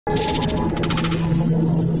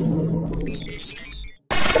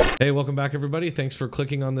Hey, welcome back everybody. Thanks for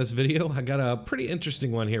clicking on this video. I got a pretty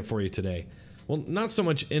interesting one here for you today. Well, not so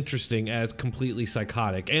much interesting as completely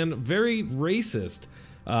psychotic and very racist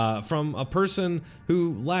from a person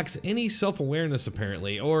who lacks any self-awareness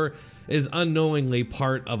apparently, or is unknowingly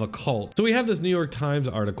part of a cult. So we have this New York Times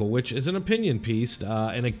article, which is an opinion piece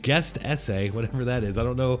and a guest essay, whatever that is. I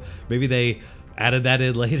don't know, maybe they added that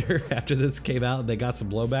in later after this came out and they got some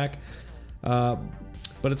blowback.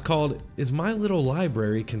 But it's called, "Is My Little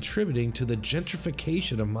Library Contributing to the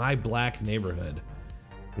Gentrification of My Black Neighborhood?"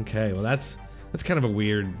 Okay, well that's kind of a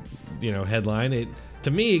weird, headline. It,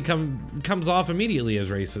 to me, comes off immediately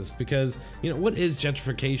as racist because, what is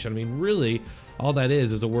gentrification? I mean, really, all that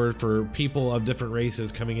is a word for people of different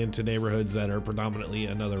races coming into neighborhoods that are predominantly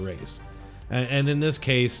another race. And in this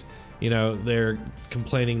case, they're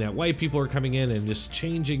complaining that white people are coming in and just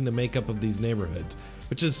changing the makeup of these neighborhoods,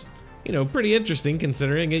 which is, pretty interesting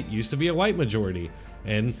considering it used to be a white majority,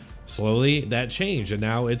 and slowly that changed, and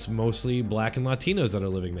now it's mostly Black and Latinos that are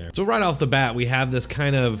living there. So right off the bat, we have this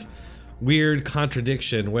kind of weird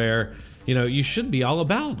contradiction where, you should be all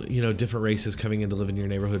about, different races coming in to live in your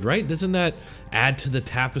neighborhood, right? Doesn't that add to the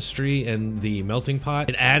tapestry and the melting pot?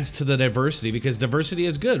 It adds to the diversity because diversity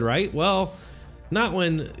is good, right? Well, not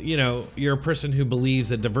when, you're a person who believes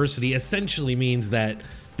that diversity essentially means that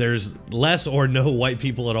there's less or no white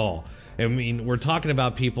people at all. I mean, we're talking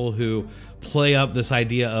about people who play up this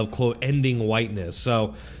idea of, quote, ending whiteness.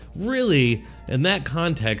 So really, in that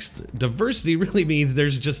context, diversity really means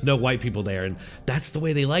there's just no white people there, and that's the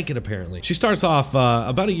way they like it, apparently. She starts off,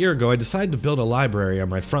 about a year ago, I decided to build a library on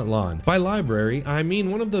my front lawn. By library, I mean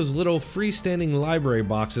one of those little freestanding library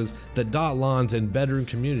boxes that dot lawns in bedroom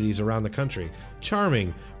communities around the country.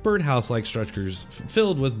 Charming, birdhouse-like structures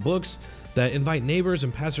filled with books that invite neighbors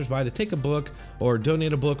and passersby to take a book or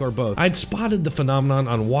donate a book or both. I'd spotted the phenomenon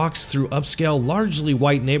on walks through upscale, largely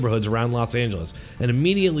white neighborhoods around Los Angeles and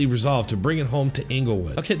immediately resolved to bring it home to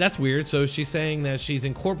Inglewood. Okay, that's weird. So she's saying that she's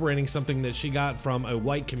incorporating something that she got from a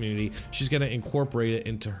white community. She's gonna incorporate it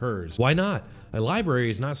into hers. Why not? A library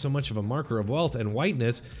is not so much of a marker of wealth and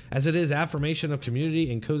whiteness as it is affirmation of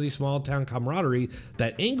community and cozy small town camaraderie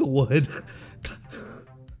that Inglewood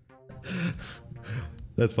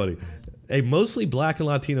that's funny. A mostly Black and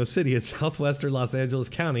Latino city in southwestern Los Angeles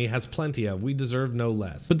County has plenty of. We deserve no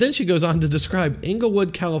less. But then she goes on to describe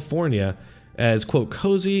Inglewood, California as, quote,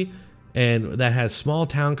 cozy and that has small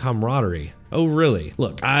town camaraderie. Oh, really?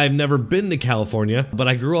 Look, I've never been to California, but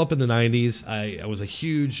I grew up in the 90s. I was a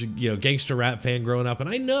huge, gangster rap fan growing up, and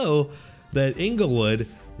I know that Inglewood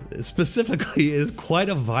specifically is quite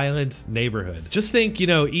a violent neighborhood. Just think,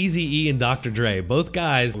 Eazy-E and Dr. Dre, both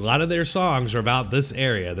guys, a lot of their songs are about this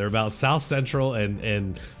area. They're about South Central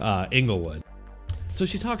and Inglewood. So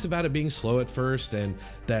she talks about it being slow at first and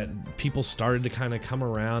that people started to kind of come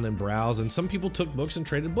around and browse, and some people took books and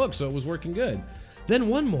traded books, so it was working good. Then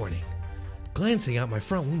one morning, glancing out my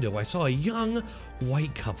front window, I saw a young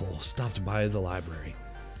white couple stopped by the library.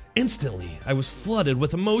 Instantly, I was flooded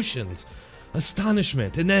with emotions.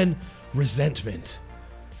 Astonishment, and then resentment,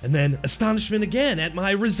 and then astonishment again at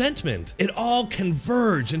my resentment. It all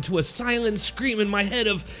converged into a silent scream in my head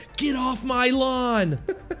of, "Get off my lawn!"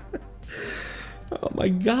 Oh my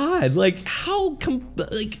God,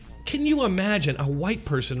 can you imagine a white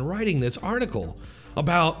person writing this article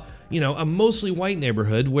about, a mostly white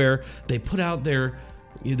neighborhood where they put out their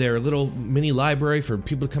little mini library for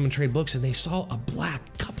people to come and trade books, and they saw a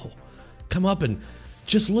Black couple come up and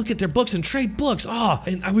just look at their books and trade books.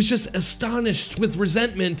 And I was just astonished with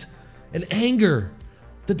resentment and anger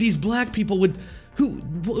that these Black people would,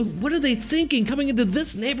 what are they thinking coming into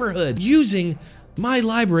this neighborhood using my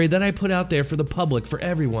library that I put out there for the public, for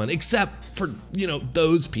everyone, except for,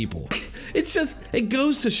 those people. It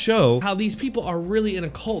goes to show how these people are really in a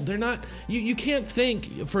cult. They're not, you can't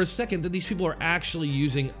think for a second that these people are actually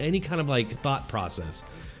using any kind of thought process.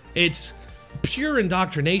 It's pure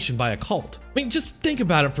indoctrination by a cult. I mean, just think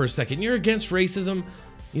about it for a second. You're against racism,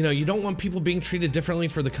 you don't want people being treated differently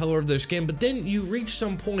for the color of their skin, but then you reach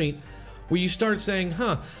some point where you start saying,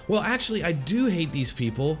 well, actually, I do hate these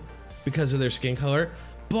people because of their skin color,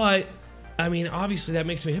 but, I mean, obviously that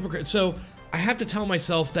makes me a hypocrite. So I have to tell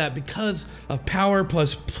myself that because of power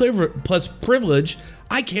plus privilege,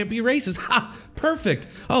 I can't be racist. Ha, perfect.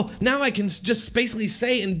 Oh, now I can just basically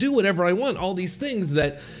say and do whatever I want. All these things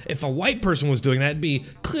that if a white person was doing that, it'd be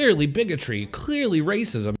clearly bigotry, clearly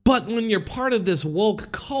racism. But when you're part of this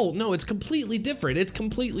woke cult, no, it's completely different. It's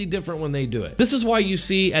completely different when they do it. This is why you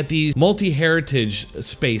see at these multi-heritage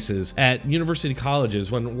spaces at university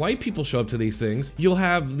colleges, when white people show up to these things, you'll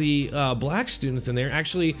have the black students in there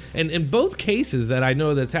actually, and in both cases that I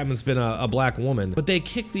know that's happened, it's been a black woman, but they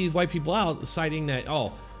kick these white people out citing that,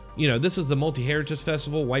 oh, you know, this is the multi-heritage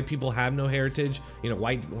festival. White people have no heritage. You know,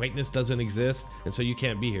 whiteness doesn't exist, and so you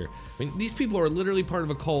can't be here. I mean, these people are literally part of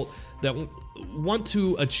a cult that want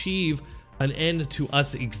to achieve an end to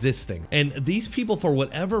us existing. And these people, for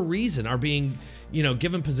whatever reason, are being, you know,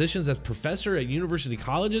 given positions as professor at university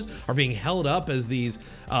colleges, are being held up as these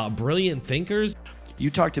brilliant thinkers. You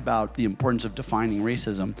talked about the importance of defining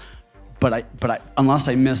racism, but I, unless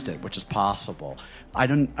I missed it, which is possible, I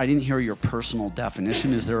didn't hear your personal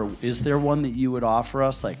definition. Is there one that you would offer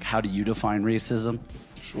us? Like, how do you define racism?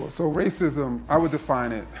 Sure. So racism, I would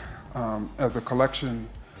define it as a collection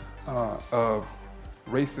of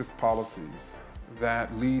racist policies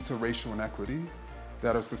that lead to racial inequity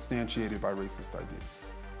that are substantiated by racist ideas.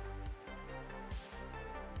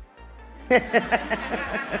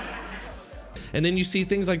 And then you see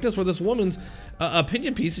things like this, where this woman's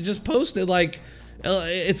opinion piece is just posted like,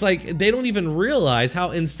 it's like they don't even realize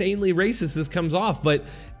how insanely racist this comes off, but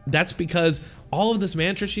that's because all of this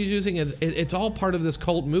mantra she's using, it's all part of this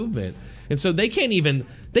cult movement. And so they can't even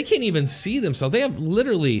see themselves. They have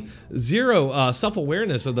literally zero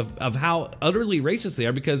self-awareness of how utterly racist they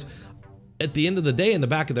are, because at the end of the day, in the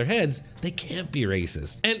back of their heads, they can't be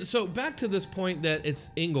racist. And so back to this point that it's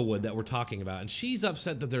Inglewood that we're talking about, and she's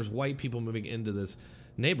upset that there's white people moving into this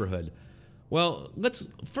neighborhood. Well,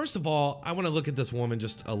 first of all, I want to look at this woman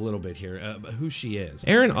just a little bit here, who she is.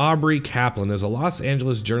 Erin Aubrey Kaplan is a Los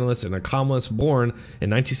Angeles journalist and economist born in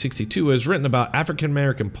 1962, who has written about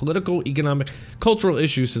African-American political, economic, cultural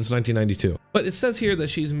issues since 1992. But it says here that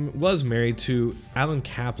she was married to Alan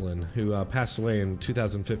Kaplan, who passed away in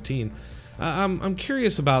 2015. I'm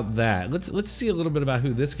curious about that. Let's see a little bit about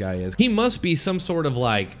who this guy is. He must be some sort of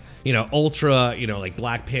like, you know, ultra, you know, like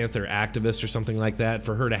Black Panther activist or something like that,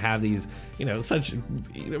 for her to have these, you know, such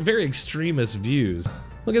very extremist views.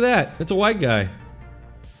 Look at that. It's a white guy.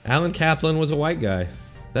 Alan Kaplan was a white guy.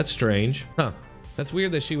 That's strange. Huh. That's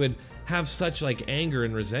weird that she would have such like anger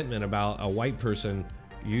and resentment about a white person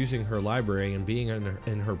using her library and being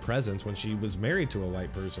in her presence when she was married to a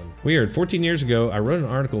white person. Weird. 14 years ago, I wrote an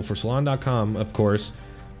article for Salon.com, of course,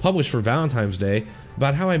 published for Valentine's Day,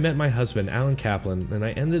 about how I met my husband, Alan Kaplan, and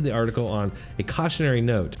I ended the article on a cautionary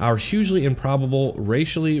note. Our hugely improbable,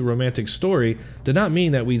 racially romantic story did not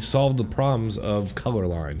mean that we'd solved the problems of color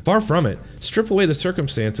line. Far from it. Strip away the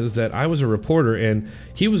circumstances that I was a reporter and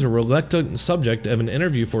he was a reluctant subject of an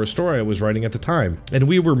interview for a story I was writing at the time. And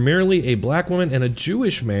we were merely a black woman and a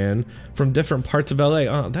Jewish man from different parts of LA.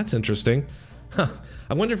 Oh, that's interesting. Huh.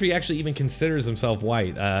 I wonder if he actually even considers himself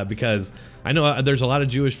white, because I know there's a lot of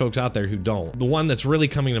Jewish folks out there who don't. The one that's really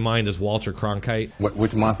coming to mind is Walter Cronkite.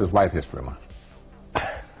 Which month is White History Month?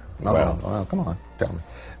 Well, come on, tell me.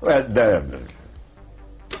 Well,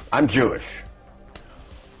 I'm Jewish.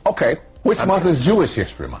 Okay, which month is Jewish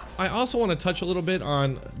History Month? I also want to touch a little bit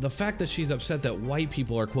on the fact that she's upset that white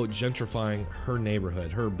people are, quote, gentrifying her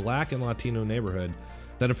neighborhood, her black and Latino neighborhood,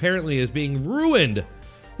 that apparently is being ruined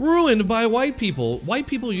by white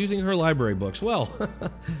people using her library books. Well,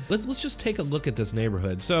 let's just take a look at this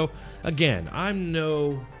neighborhood. So again, I'm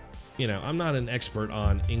not an expert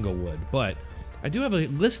on Inglewood, but I do have a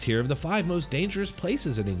list here of the 5 most dangerous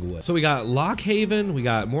places in Inglewood. So we got Lock Haven, we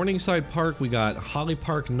got Morningside Park, we got Holly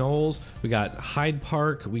Park Knolls, we got Hyde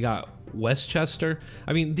Park, we got Westchester.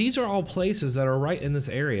 I mean, these are all places that are right in this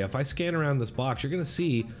area. If I scan around this box, you're gonna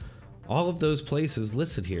see all of those places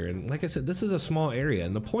listed here. And like I said, this is a small area.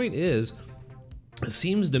 And the point is, it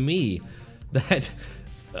seems to me that,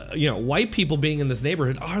 white people being in this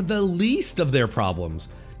neighborhood are the least of their problems.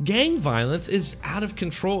 Gang violence is out of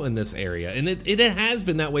control in this area, and it has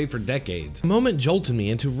been that way for decades. The moment jolted me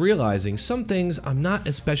into realizing some things I'm not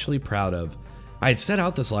especially proud of. I had set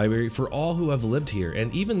out this library for all who have lived here,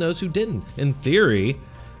 and even those who didn't. In theory,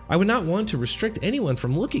 I would not want to restrict anyone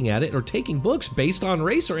from looking at it or taking books based on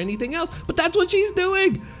race or anything else, but that's what she's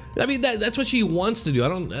doing. I mean, that's what she wants to do. I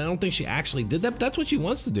don't think she actually did that, but that's what she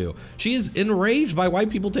wants to do. She is enraged by white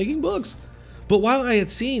people taking books. But while I had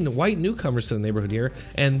seen white newcomers to the neighborhood here,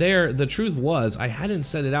 and there, the truth was, I hadn't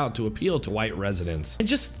set it out to appeal to white residents. And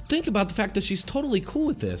just think about the fact that she's totally cool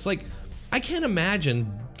with this. Like, I can't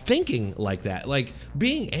imagine thinking like that, like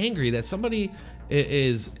being angry that somebody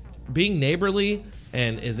is being neighborly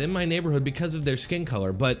and is in my neighborhood because of their skin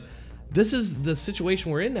color. But this is the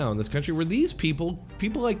situation we're in now in this country, where these people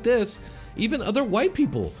like this, even other white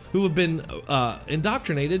people who have been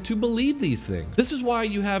indoctrinated to believe these things. This is why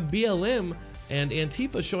you have BLM and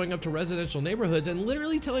Antifa showing up to residential neighborhoods and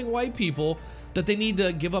literally telling white people that they need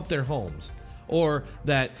to give up their homes. Or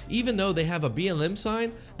that even though they have a BLM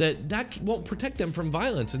sign, that won't protect them from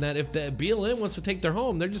violence, and that if the BLM wants to take their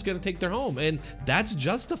home, they're just gonna take their home, and that's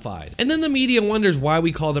justified. And then the media wonders why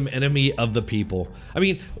we call them enemy of the people. I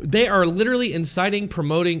mean, they are literally inciting,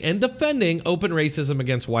 promoting, and defending open racism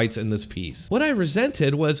against whites in this piece. What I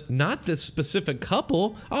resented was not this specific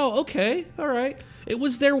couple. Oh, okay, all right. It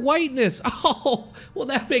was their whiteness. Oh, well,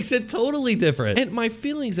 that makes it totally different. And my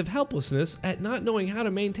feelings of helplessness at not knowing how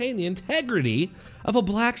to maintain the integrity of a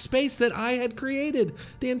black space that I had created.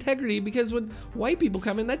 The integrity, because when white people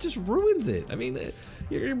come in, that just ruins it. I mean,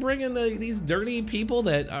 you're bringing these dirty people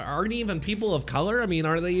that aren't even people of color. I mean,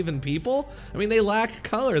 are they even people? I mean, they lack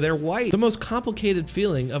color. They're white. The most complicated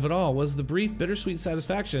feeling of it all was the brief, bittersweet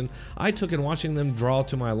satisfaction I took in watching them draw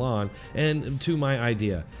to my lawn and to my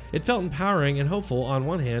idea. It felt empowering and hopeful on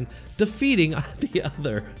one hand, defeating on the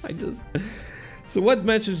other. So what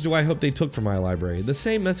message do I hope they took from my library? The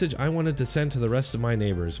same message I wanted to send to the rest of my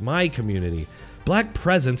neighbors, my community. Black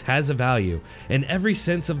presence has a value in every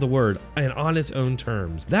sense of the word and on its own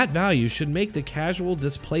terms. That value should make the casual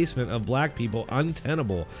displacement of black people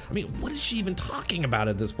untenable. I mean, what is she even talking about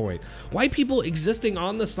at this point? White people existing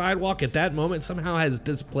on the sidewalk at that moment somehow has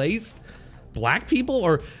displaced black people?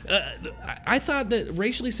 Or I thought that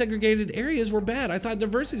racially segregated areas were bad. I thought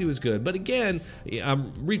diversity was good. But again,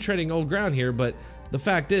 I'm retreading old ground here, but the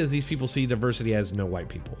fact is these people see diversity as no white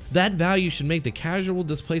people. That value should make the casual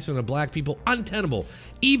displacement of black people untenable,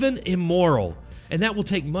 even immoral. And that will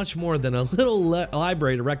take much more than a little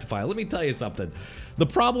library to rectify. Let me tell you something. The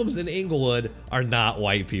problems in Inglewood are not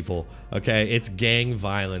white people, okay? It's gang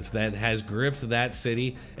violence that has gripped that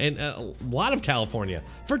city and a lot of California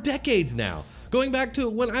for decades now, going back to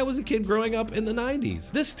when I was a kid growing up in the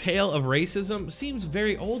 90s. This tale of racism seems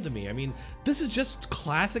very old to me. I mean, this is just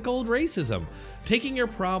classic old racism. Taking your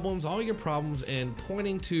problems, all your problems, and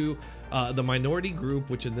pointing to the minority group,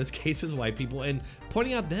 which in this case is white people, and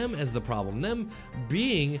pointing out them as the problem. Them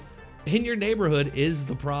being in your neighborhood is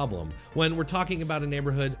the problem. When we're talking about a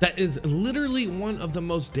neighborhood that is literally one of the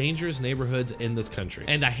most dangerous neighborhoods in this country.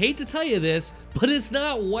 And I hate to tell you this, but it's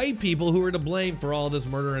not white people who are to blame for all this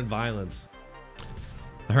murder and violence.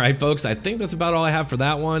 All right, folks, I think that's about all I have for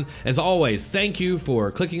that one. As always, thank you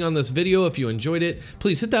for clicking on this video. If you enjoyed it,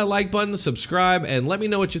 please hit that like button, subscribe, and let me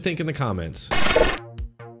know what you think in the comments.